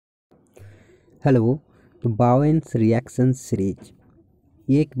Hello. तो बावेन्स reaction series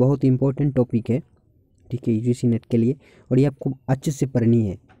ये एक बहुत इंपॉर्टेंट टॉपिक है, ठीक है, यूजीसी नेट के लिए। और ये आपको अच्छे से पढ़नी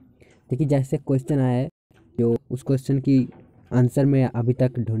है। देखिए, जैसे क्वेश्चन आया है, जो उस क्वेश्चन की आंसर मैं अभी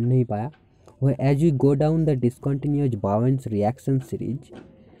तक ढूंढ नहीं पाया, वो है as you go down the discontinuous बावेन्स reaction series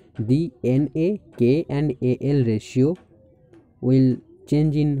the Na, K and Al ratio will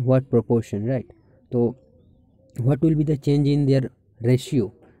change in what proportion, right? So what will be the change in their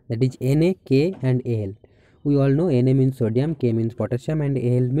ratio, that is Na, K and Al. We all know Na means sodium, K means potassium and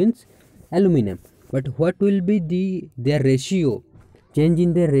Al means aluminum. But what will be their ratio, change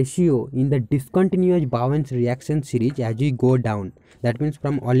in their ratio in the discontinuous Bowen's reaction series as we go down? That means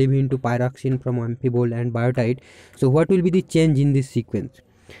from olivine to pyroxene, from amphibole and biotite. So what will be the change in this sequence?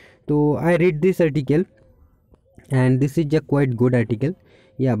 So I read this article, and this is a quite good article.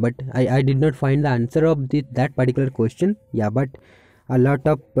 Yeah, but I did not find the answer of that particular question. Yeah, but a lot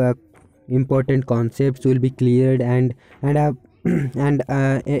of important concepts will be cleared, and and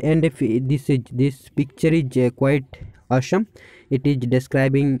if this picture is quite awesome. It is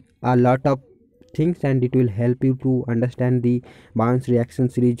describing a lot of things, and it will help you to understand the Bowen's reaction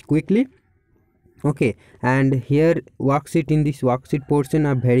series quickly. Okay, and here worksheet, in this worksheet portion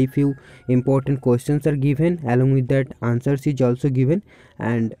a very few important questions are given, along with that answers is also given,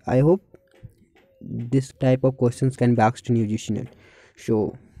 and I hope this type of questions can be asked in UGC.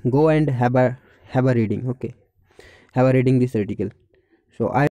 So go and have a reading. Okay, have a reading this article. So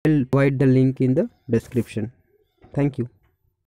I will provide the link in the description. Thank you.